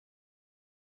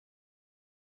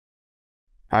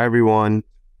Hi, everyone.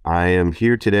 I am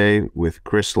here today with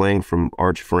Chris Ling from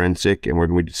ARCHforensic, and we're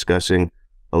going to be discussing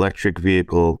electric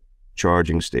vehicle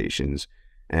charging stations.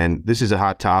 And this is a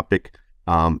hot topic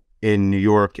in New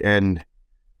York and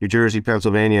New Jersey,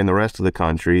 Pennsylvania, and the rest of the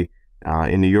country.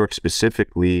 In New York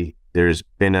specifically, there's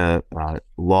been a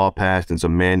law passed and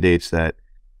some mandates that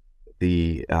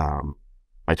by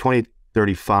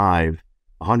 2035,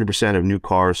 100% of new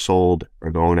cars sold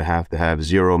are going to have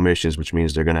zero emissions, which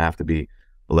means they're going to have to be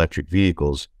electric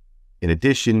vehicles. In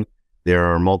addition, there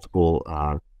are multiple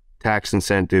tax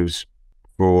incentives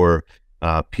for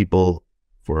building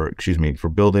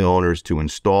owners to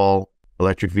install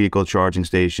electric vehicle charging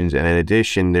stations. And in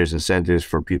addition, there's incentives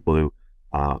for people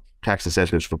to tax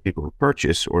incentives for people who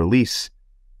purchase or lease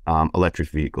electric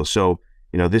vehicles. So,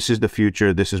 this is the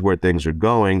future. This is where things are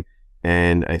going.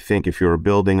 And I think if you're a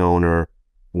building owner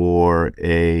or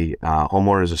a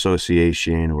homeowners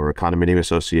association or a condominium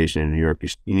association in New York,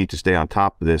 you need to stay on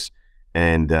top of this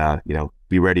and,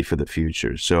 be ready for the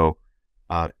future. So,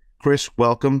 Chris,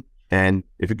 welcome. And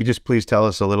if you could just please tell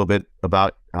us a little bit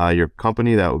about your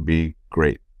company, that would be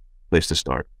great place to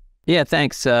start. Yeah,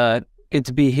 thanks. Good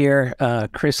to be here.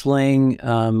 Chris Ling,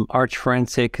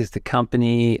 ARCHforensic is the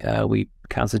company. We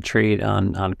concentrate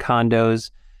on condos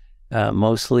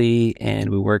mostly,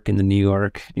 and we work in the New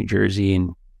York, New Jersey,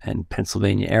 and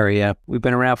Pennsylvania area. We've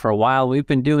been around for a while. We've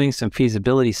been doing some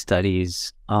feasibility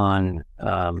studies on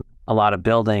a lot of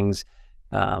buildings.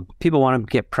 People want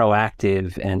to get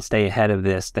proactive and stay ahead of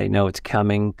this. They know it's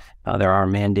coming. There are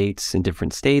mandates in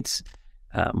different states.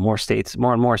 More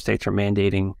and more states are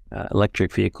mandating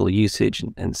electric vehicle usage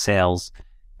and sales.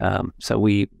 So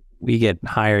we get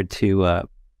hired to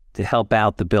help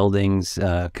out the buildings,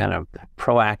 kind of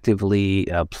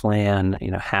proactively plan,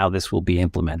 how this will be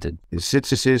implemented. Since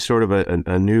this is sort of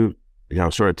a new,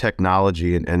 sort of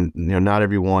technology, and not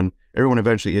everyone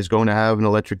eventually is going to have an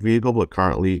electric vehicle, but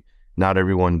currently not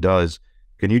everyone does.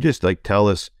 Can you just tell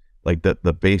us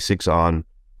the basics on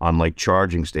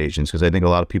charging stations? Because I think a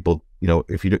lot of people,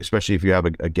 especially if you have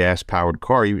a gas powered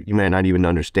car, you may not even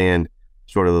understand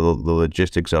sort of the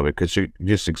logistics of it. Could you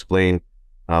just explain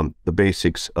the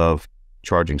basics of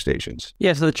charging stations?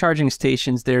 Yeah, so the charging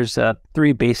stations, there's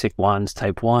three basic ones: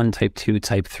 type 1, type 2,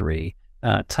 type 3.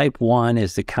 Type 1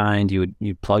 is the kind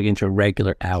you plug into a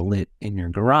regular outlet in your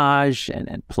garage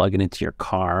and plug it into your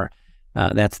car.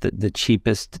 That's the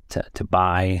cheapest to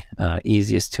buy,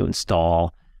 easiest to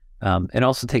install. It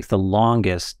also takes the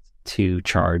longest to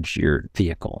charge your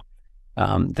vehicle.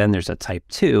 Then there's a type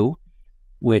 2,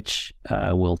 which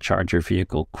will charge your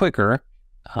vehicle quicker.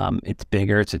 It's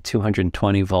bigger. It's a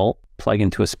 220 volt plug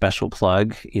into a special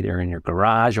plug, either in your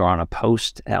garage or on a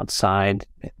post outside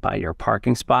by your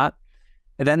parking spot.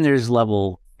 And then there's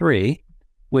level 3,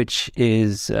 which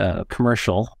is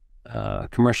commercial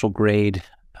grade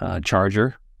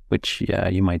charger, which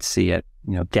you might see at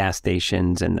gas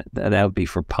stations, and that would be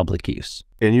for public use.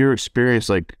 In your experience,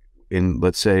 in,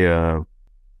 let's say, a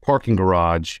parking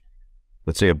garage,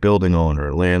 let's say a building owner,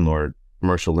 a landlord,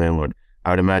 commercial landlord, I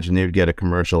would imagine they would get a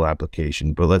commercial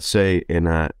application. But let's say in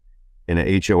a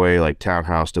HOA, like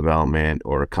townhouse development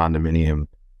or a condominium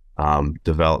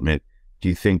development, do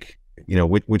you think,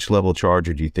 which level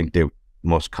charger do you think they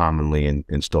most commonly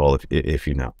install, if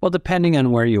you know? Well, depending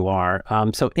on where you are.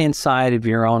 So inside of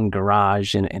your own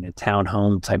garage in a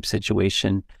townhome type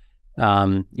situation,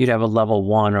 you'd have a level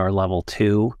 1 or level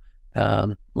 2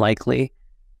 likely.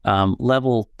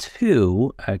 Level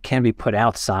 2 can be put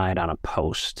outside on a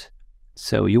post.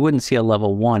 So you wouldn't see a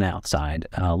level 1 outside.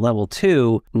 Level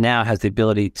 2 now has the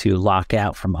ability to lock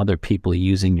out from other people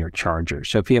using your charger.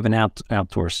 So if you have an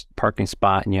outdoor parking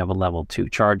spot and you have a level 2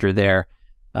 charger there,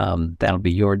 that'll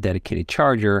be your dedicated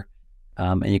charger,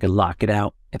 and you can lock it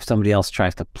out if somebody else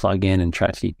tries to plug in and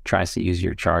tries to use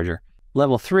your charger.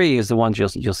 Level 3 is the ones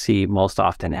you'll see most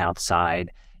often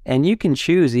outside, and you can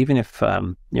choose, even if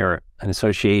you're an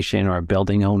association or a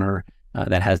building owner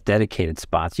that has dedicated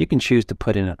spots, you can choose to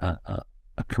put in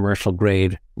a commercial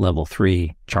grade level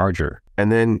 3 charger.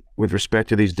 And then with respect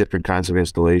to these different kinds of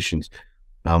installations,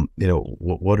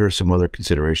 what are some other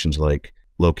considerations, like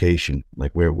location,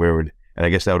 where would, and I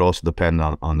guess that would also depend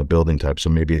on the building type. So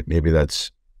maybe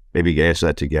answer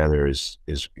that together is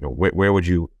where would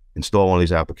you install one of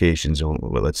these applications?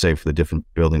 Let's say for the different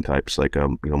building types,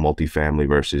 multifamily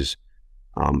versus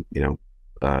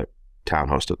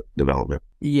townhouse development.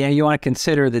 Yeah, you want to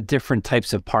consider the different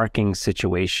types of parking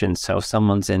situations. So if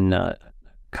someone's in a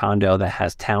condo that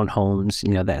has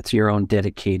townhomes, that's your own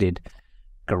dedicated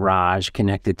garage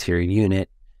connected to your unit.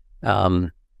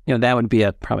 That would be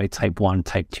a probably type 1,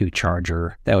 type 2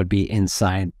 charger that would be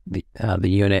inside the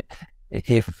unit.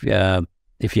 If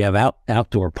If you have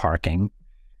outdoor parking,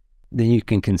 then you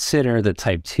can consider the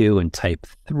type 2 and type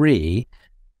 3.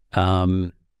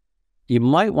 You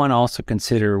might want to also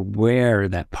consider where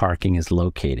that parking is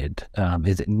located.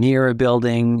 Is it near a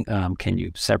building? Can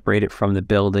you separate it from the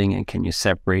building? And can you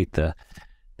separate the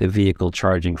vehicle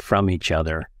charging from each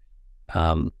other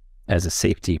as a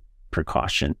safety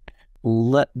precaution?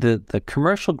 The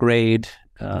commercial grade,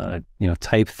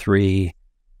 type 3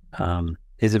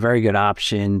 is a very good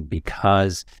option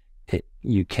because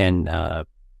you can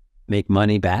make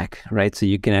money back, right? So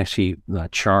you can actually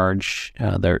charge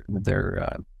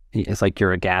it's like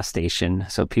you're a gas station.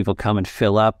 So people come and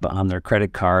fill up on their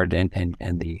credit card, and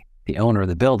the owner of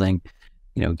the building,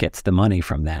 gets the money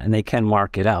from that, and they can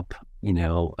mark it up,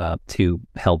 to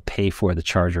help pay for the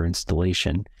charger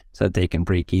installation so that they can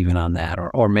break even on that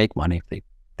or make money if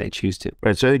they choose to.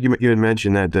 Right. So I think you had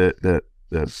mentioned that the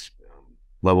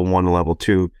level 1 and level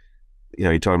 2,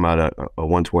 you're talking about a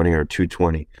 120 or a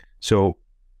 220. So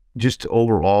just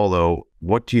overall though,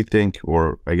 what do you think,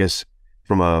 or I guess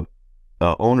from a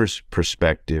owner's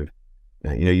perspective,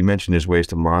 you mentioned there's ways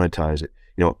to monetize it.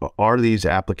 Are these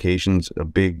applications a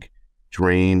big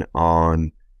drain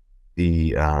on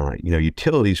the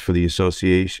utilities for the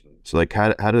association? So like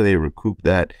how do they recoup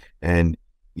that? And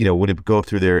would it go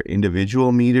through their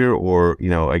individual meter, or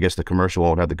I guess the commercial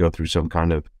won't have to go through some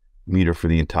kind of meter for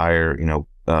the entire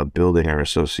building or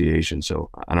association?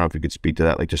 So I don't know if you could speak to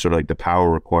that, like just sort of like the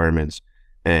power requirements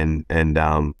and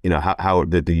how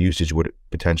the usage would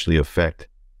potentially affect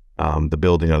the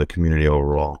building or the community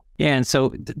overall. Yeah, and so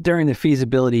during the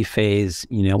feasibility phase,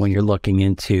 when you're looking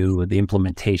into the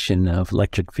implementation of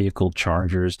electric vehicle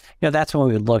chargers, that's when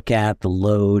we would look at the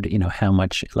load, how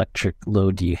much electric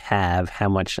load do you have, how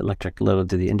much electric load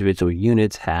do the individual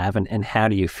units have, and how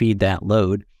do you feed that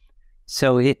load?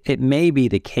 So it may be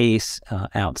the case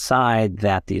outside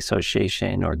that the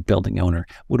association or building owner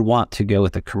would want to go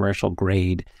with a commercial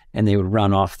grade, and they would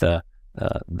run off the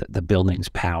building's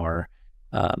power.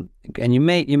 And you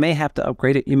may have to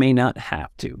upgrade it. You may not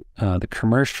have to. The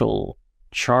commercial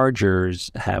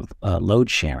chargers have load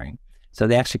sharing, so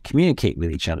they actually communicate with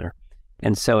each other.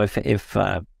 And so if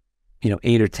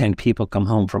 8 or 10 people come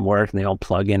home from work and they all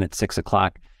plug in at 6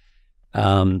 o'clock,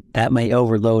 that may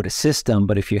overload a system.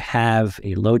 But if you have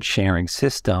a load sharing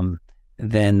system,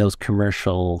 then those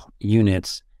commercial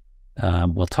units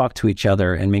will talk to each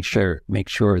other and make sure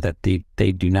that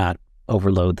they do not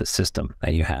overload the system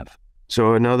that you have.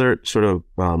 So another sort of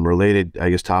related,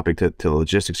 I guess, topic to the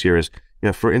logistics here is,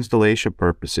 for installation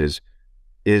purposes,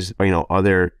 are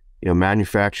there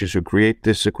manufacturers who create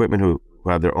this equipment who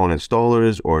have their own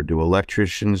installers, or do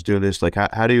electricians do this? Like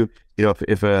how do you,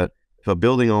 if a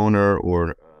building owner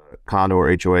or a condo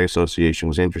or HOA association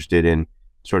was interested in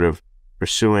sort of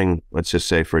pursuing, let's just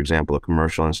say, for example, a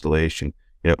commercial installation,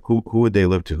 who would they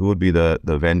look to? Who would be the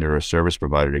vendor or service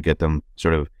provider to get them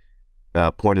sort of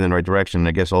pointed in the right direction? And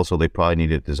I guess also they probably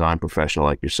need a design professional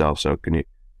like yourself. So can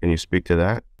you speak to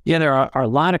that? Yeah, there are a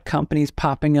lot of companies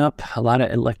popping up, a lot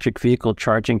of electric vehicle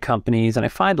charging companies, and I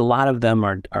find a lot of them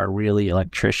are really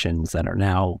electricians that are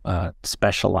now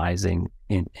specializing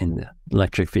in the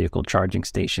electric vehicle charging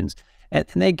stations, and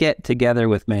they get together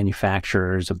with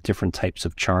manufacturers of different types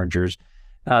of chargers.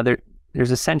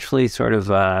 There's essentially sort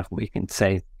of we can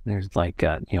say there's like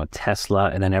Tesla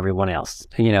and then everyone else.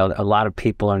 A lot of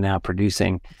people are now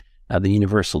producing the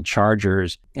universal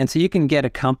chargers, and so you can get a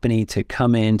company to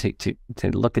come in to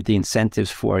look at the incentives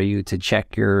for you, to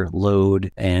check your load,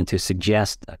 and to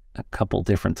suggest a couple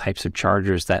different types of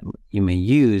chargers that you may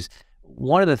use.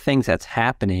 One of the things that's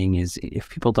happening is, if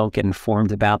people don't get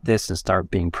informed about this and start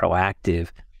being proactive,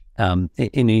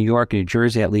 in New York, New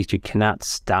Jersey at least, you cannot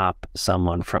stop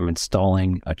someone from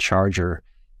installing a charger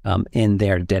in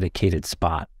their dedicated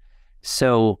spot.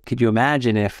 So could you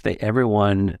imagine if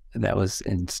everyone that was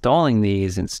installing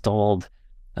these installed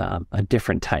a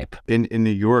different type? In New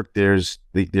York, there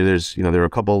are a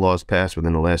couple of laws passed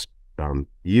within the last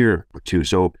year or two.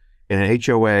 So in an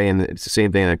HOA, and it's the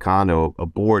same thing in a condo, a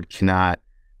board cannot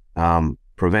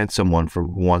prevent someone who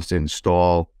wants to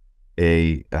install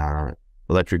a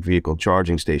electric vehicle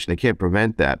charging station. They can't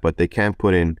prevent that, but they can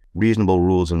put in reasonable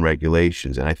rules and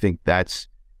regulations. And I think that's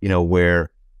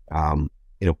where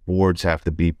boards have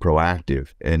to be proactive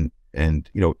and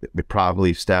they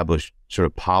probably establish sort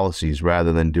of policies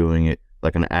rather than doing it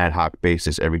like an ad hoc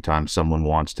basis every time someone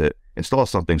wants to install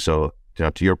something. So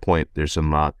to your point, there's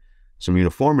some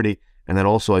uniformity, and then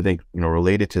also I think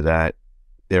related to that,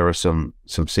 there are some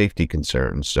safety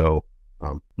concerns. So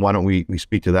why don't we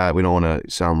speak to that? We don't want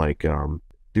to sound like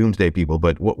doomsday people,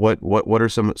 but what are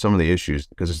some of the issues?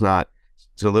 Because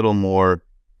it's a little more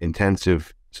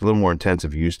intensive it's a little more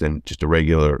intensive use than just a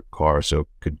regular car. So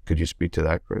could you speak to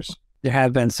that, Chris? There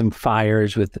have been some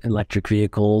fires with electric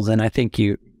vehicles, and I think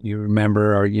you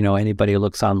remember, or anybody who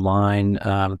looks online,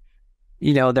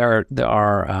 there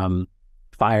are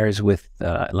fires with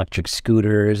electric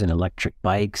scooters and electric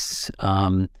bikes,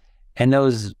 and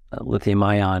those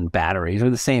lithium-ion batteries are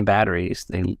the same batteries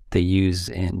they use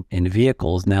in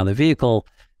vehicles. Now, the vehicle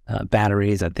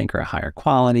batteries, I think, are higher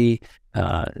quality,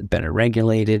 better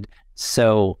regulated,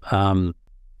 so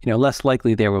less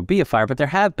likely there will be a fire, but there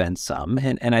have been some.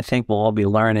 And I think we'll all be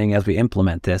learning as we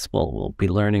implement this, we'll be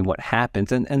learning what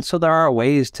happens. And so there are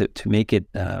ways to make it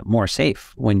more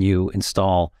safe when you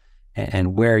install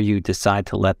and where you decide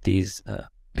to let these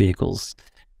vehicles,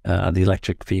 the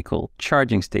electric vehicle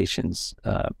charging stations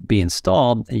be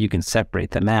installed. You can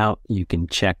separate them out. You can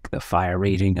check the fire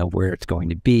rating of where it's going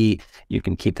to be. You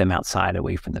can keep them outside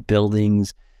away from the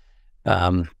buildings.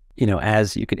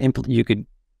 As you could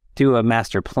do a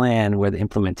master plan where the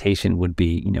implementation would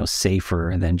be,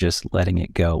 safer than just letting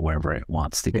it go wherever it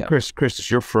wants to go. Chris, does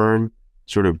your firm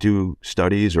sort of do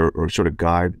studies or sort of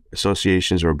guide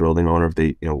associations or building owner if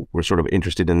they, we're sort of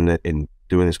interested in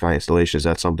doing this kind of installation? Is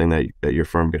that something that your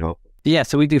firm could help? Yeah,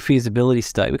 so we do feasibility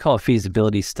study. We call it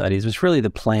feasibility studies. It's really the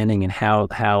planning and how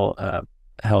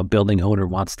a building owner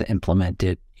wants to implement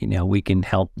it. We can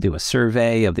help do a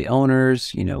survey of the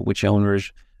owners, which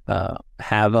owners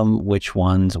have them, which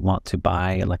ones want to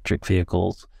buy electric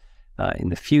vehicles in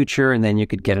the future, and then you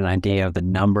could get an idea of the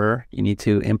number you need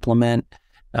to implement.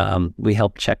 We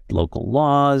help check local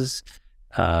laws,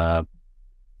 the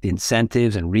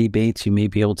incentives and rebates you may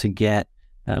be able to get.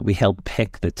 We help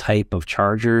pick the type of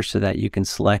charger so that you can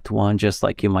select one, just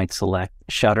like you might select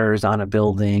shutters on a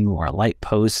building or a light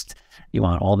post. You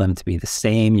want all them to be the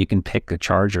same. You can pick a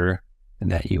charger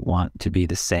that you want to be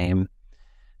the same.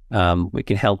 We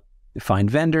can help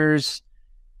find vendors,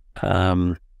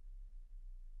 and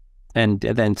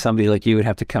then somebody like you would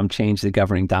have to come change the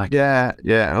governing document.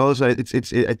 Yeah. Also, I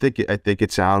think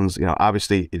it sounds,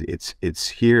 obviously it's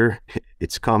here,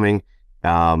 it's coming,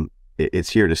 it's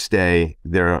here to stay.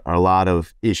 There are a lot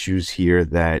of issues here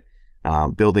that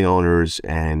building owners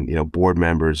and board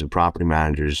members and property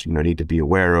managers need to be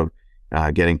aware of.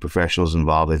 Getting professionals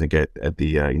involved, I think, at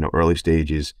the early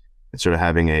stages, and sort of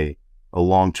having a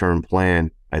long-term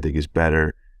plan, I think, is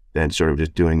better than sort of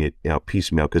just doing it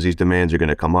piecemeal, because these demands are going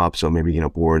to come up. So maybe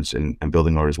boards and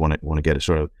building owners want to get it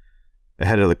sort of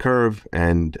ahead of the curve.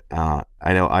 And I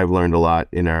know I've learned a lot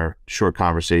in our short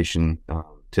conversation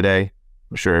today.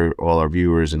 I'm sure all our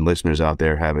viewers and listeners out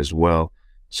there have as well.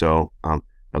 So I'd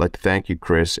like to thank you,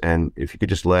 Chris. And if you could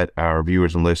just let our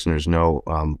viewers and listeners know,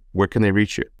 where can they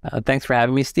reach you? Thanks for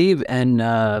having me, Steve. And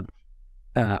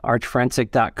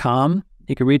ARCHforensic.com.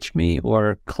 You can reach me,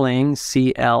 or Cling,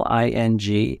 CLING,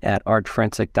 at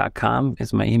ARCHforensic.com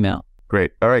is my email.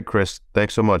 Great. All right, Chris.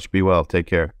 Thanks so much. Be well. Take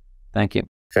care. Thank you.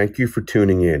 Thank you for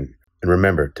tuning in. And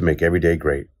remember to make every day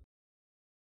great.